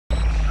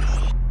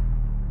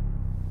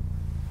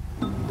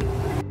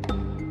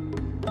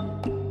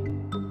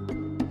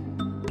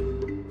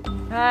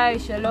Hi,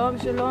 shalom,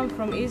 shalom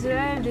from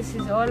Israel. This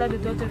is Ola, the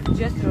daughter of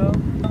Jethro.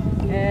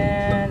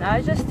 And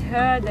I just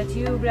heard that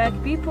you black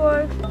people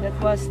that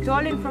was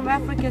stolen from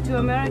Africa to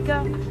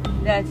America,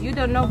 that you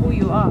don't know who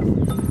you are.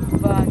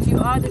 But you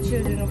are the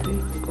children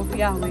of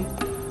Yahweh,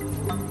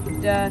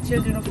 the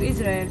children of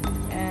Israel.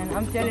 And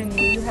I'm telling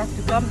you, you have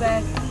to come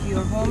back to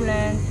your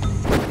homeland,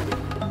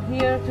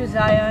 here to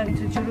Zion,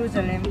 to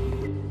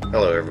Jerusalem.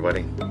 Hello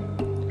everybody.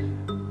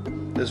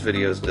 This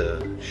video is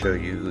to show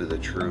you who the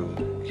true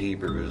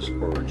Hebrews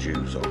or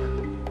Jews are,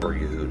 or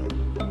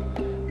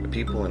Yehudim. The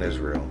people in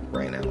Israel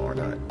right now are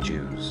not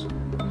Jews.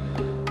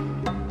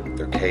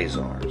 They're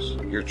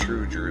Khazars. Your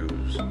true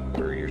Jews,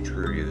 or your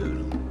true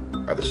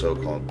Yehudim, are the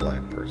so-called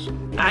black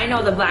person. I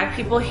know the black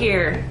people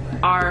here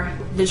are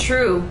the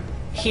true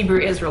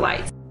Hebrew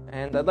Israelites.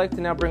 And I'd like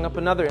to now bring up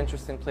another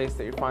interesting place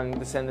that you're finding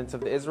descendants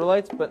of the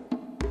Israelites, but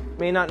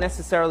may not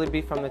necessarily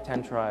be from the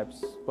 10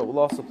 tribes, but will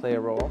also play a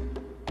role.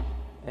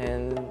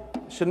 And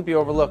shouldn't be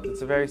overlooked.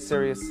 It's a very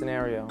serious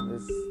scenario.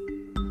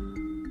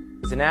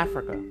 Is in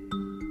Africa.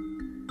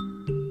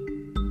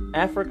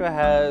 Africa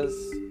has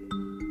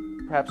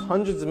perhaps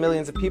hundreds of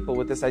millions of people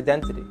with this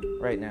identity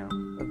right now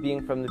of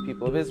being from the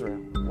people of Israel.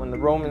 When the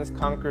Romans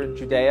conquered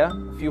Judea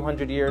a few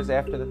hundred years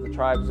after that the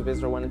tribes of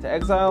Israel went into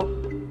exile,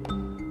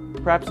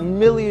 perhaps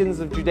millions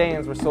of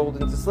Judeans were sold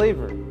into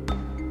slavery,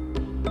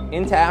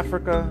 into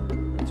Africa,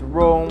 into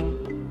Rome,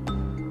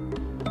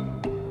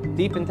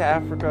 deep into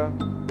Africa.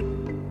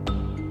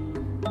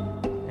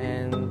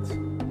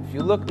 If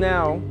you look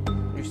now,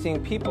 you're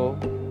seeing people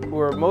who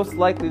are most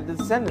likely the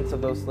descendants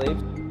of those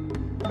slaves.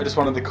 I just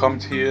wanted to come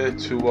to you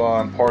to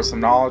impart some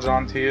knowledge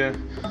onto you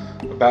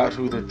about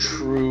who the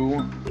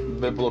true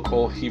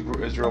biblical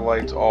Hebrew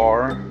Israelites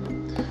are.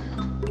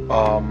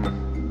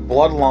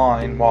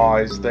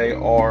 Bloodline-wise, they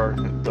are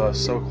the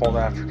so-called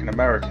African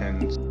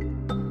Americans.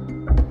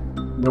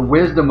 The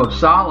wisdom of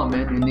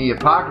Solomon in the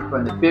Apocrypha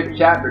in the 5th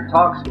chapter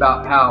talks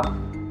about how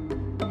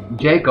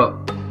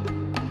Jacob,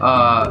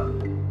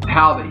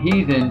 how the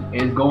heathen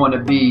is going to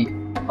be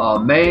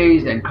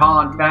amazed and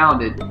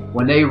confounded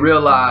when they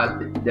realize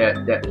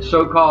that the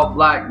so-called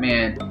black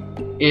man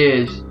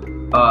is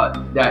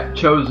that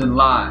chosen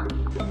line.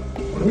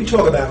 When we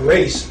talk about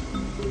race,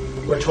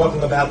 we're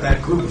talking about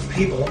that group of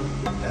people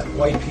that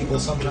white people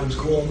sometimes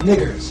call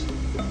niggers.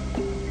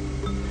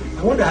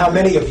 I wonder how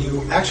many of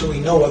you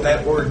actually know what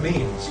that word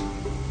means.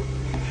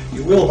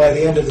 You will by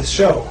the end of this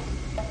show.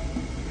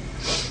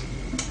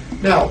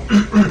 Now,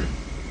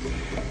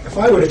 if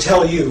I were to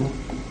tell you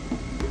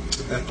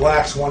that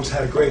blacks once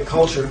had a great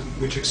culture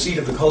which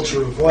exceeded the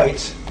culture of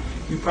whites,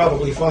 you'd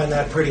probably find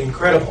that pretty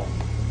incredible.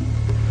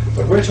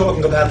 But we're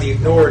talking about the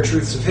ignored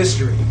truths of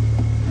history.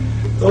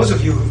 Those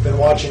of you who've been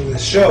watching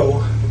this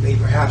show may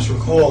perhaps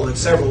recall that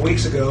several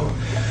weeks ago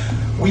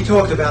we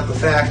talked about the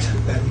fact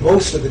that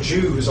most of the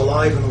Jews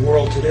alive in the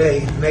world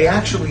today may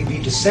actually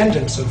be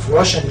descendants of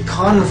Russian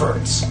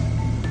converts.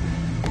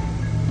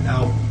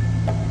 Now,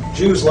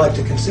 Jews like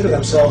to consider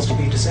themselves to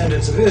be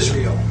descendants of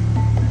Israel.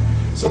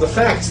 So the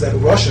fact that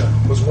Russia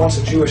was once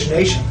a Jewish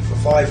nation for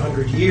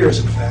 500 years,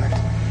 in fact,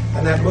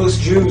 and that most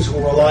Jews who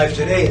are alive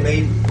today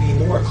may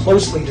be more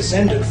closely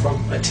descended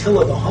from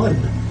Attila the Hun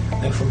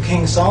than from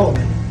King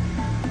Solomon,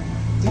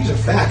 these are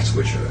facts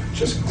which are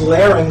just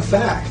glaring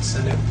facts,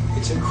 and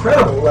it's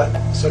incredible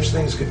that such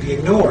things could be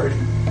ignored.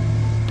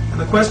 And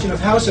the question of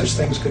how such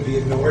things could be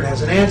ignored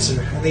has an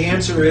answer, and the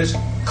answer is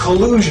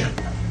collusion.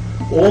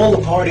 All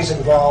the parties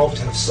involved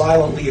have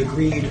silently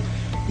agreed,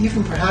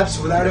 even perhaps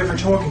without ever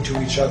talking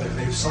to each other,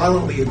 they've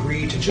silently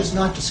agreed to just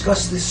not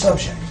discuss this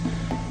subject.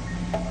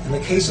 In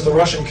the case of the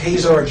Russian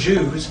Khazar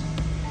Jews,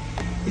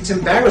 it's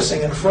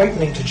embarrassing and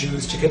frightening to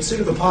Jews to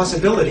consider the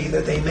possibility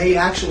that they may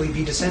actually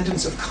be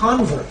descendants of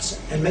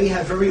converts and may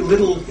have very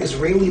little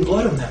Israeli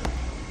blood in them.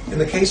 In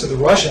the case of the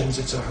Russians,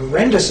 it's a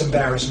horrendous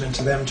embarrassment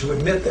to them to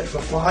admit that for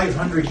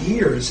 500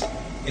 years,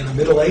 in the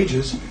Middle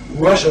Ages,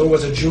 Russia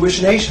was a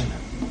Jewish nation.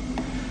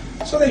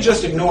 So they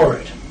just ignore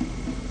it.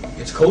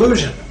 It's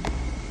collusion.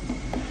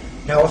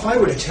 Now, if I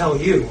were to tell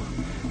you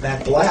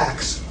that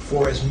blacks,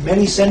 for as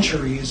many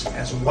centuries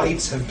as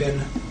whites have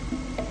been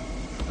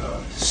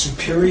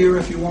superior,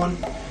 if you want,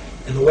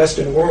 in the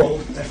Western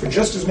world, that for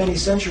just as many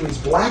centuries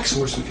blacks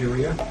were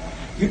superior,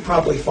 you'd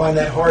probably find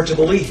that hard to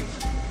believe.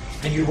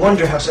 And you'd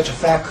wonder how such a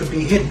fact could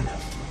be hidden.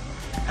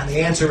 And the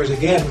answer is,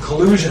 again,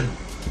 collusion.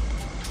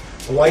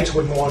 The whites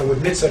wouldn't want to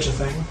admit such a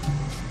thing,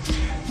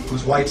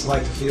 because whites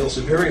like to feel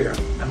superior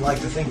and like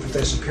to think that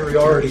their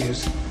superiority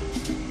is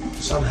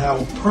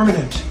somehow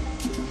permanent,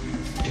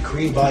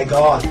 decreed by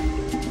God.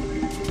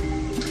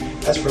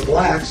 As for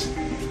blacks,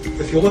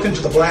 if you look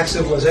into the black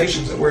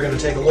civilizations that we're going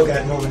to take a look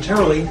at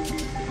momentarily,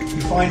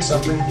 you find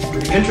something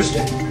pretty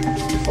interesting.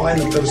 You find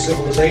that those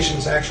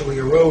civilizations actually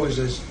arose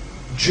as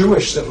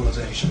Jewish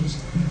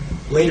civilizations,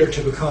 later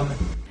to become...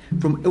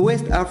 From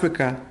West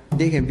Africa,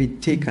 they have been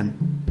taken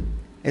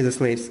as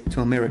slaves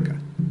to America.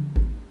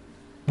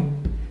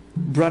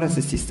 Brothers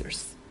and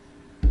sisters,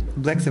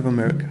 blacks of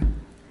America,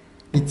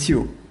 it's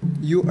you.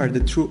 You are the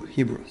true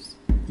Hebrews.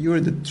 You are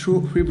the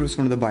true Hebrews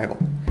from the Bible.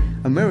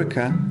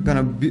 America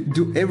gonna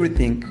do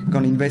everything,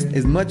 gonna invest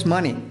as much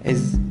money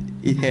as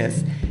it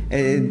has,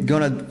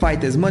 gonna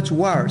fight as much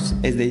wars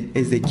as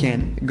they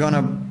can,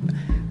 gonna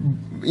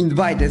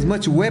invite as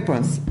much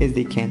weapons as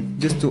they can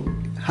just to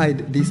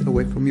hide this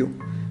away from you.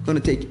 Gonna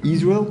take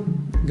Israel,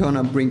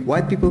 gonna bring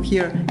white people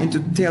here and to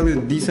tell you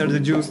these are the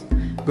Jews,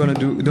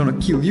 gonna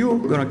kill you,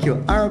 gonna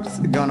kill Arabs,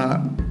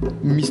 gonna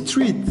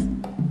mistreat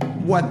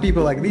white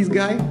people like this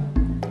guy,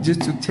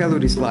 just to tell you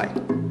this lie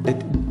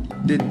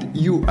that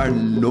you are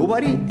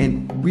nobody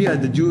and we are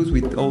the Jews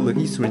with all the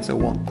history and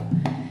so on.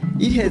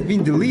 It has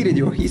been deleted,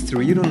 your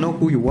history. You don't know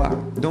who you are.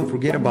 Don't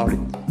forget about it.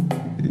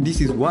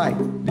 This is why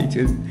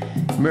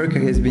America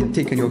has been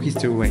taking your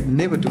history away,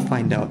 never to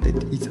find out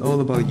that it's all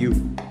about you.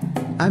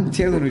 I'm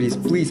telling you this,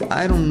 please.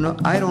 I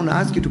don't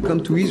ask you to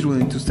come to Israel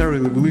and to start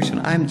a revolution.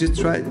 I'm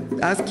just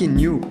asking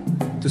you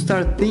to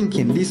start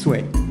thinking this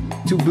way,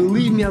 to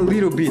believe me a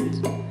little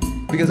bit,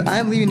 because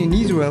I'm living in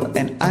Israel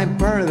and I'm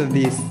part of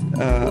this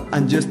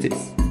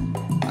injustice.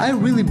 I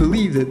really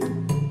believe that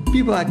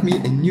people like me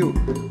and you,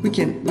 we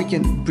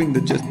can bring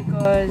the justice.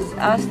 Because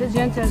us the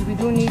Gentiles, we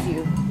do need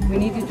you. We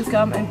need you to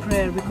come and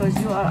pray because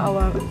you are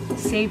our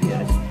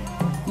saviors.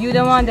 You're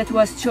the one that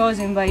was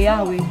chosen by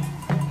Yahweh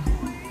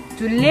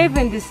to live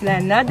in this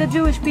land, not the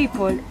Jewish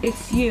people,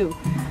 it's you.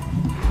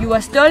 You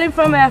were stolen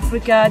from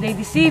Africa, they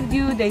deceived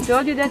you, they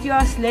told you that you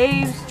are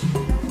slaves,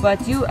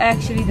 but you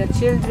actually the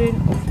children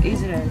of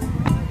Israel.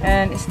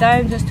 And it's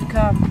time just to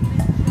come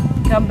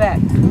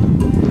back.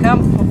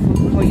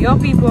 Come for your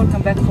people,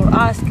 come back for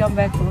us, come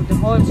back for the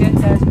whole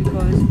Gentiles,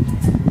 because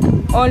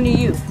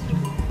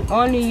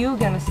only you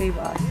gonna save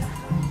us.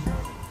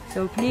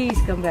 So please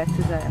come back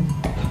to Zion.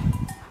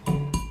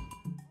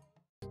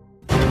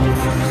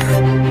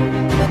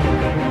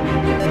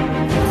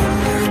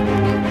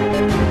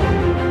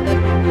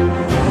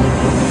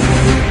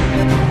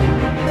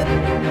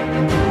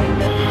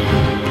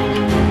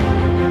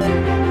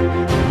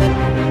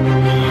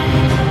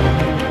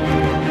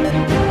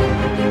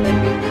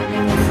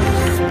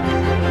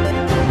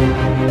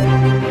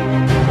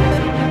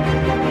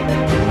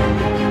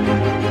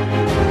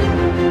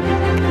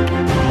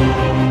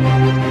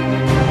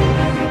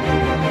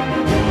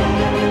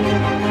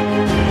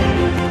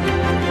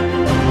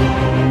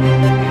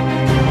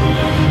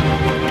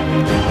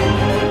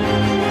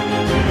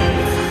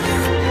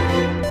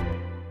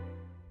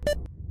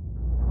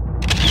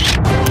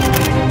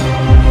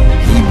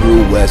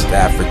 West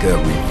Africa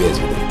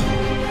Revisited.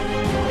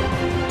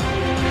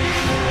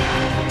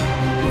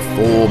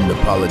 Reformed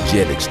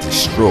Apologetics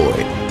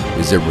Destroyed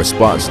is a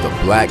response to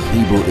Black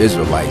Hebrew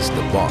Israelites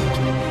debunked.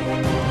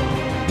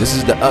 This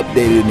is the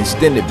updated and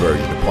extended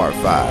version of Part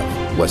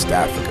 5, West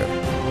Africa.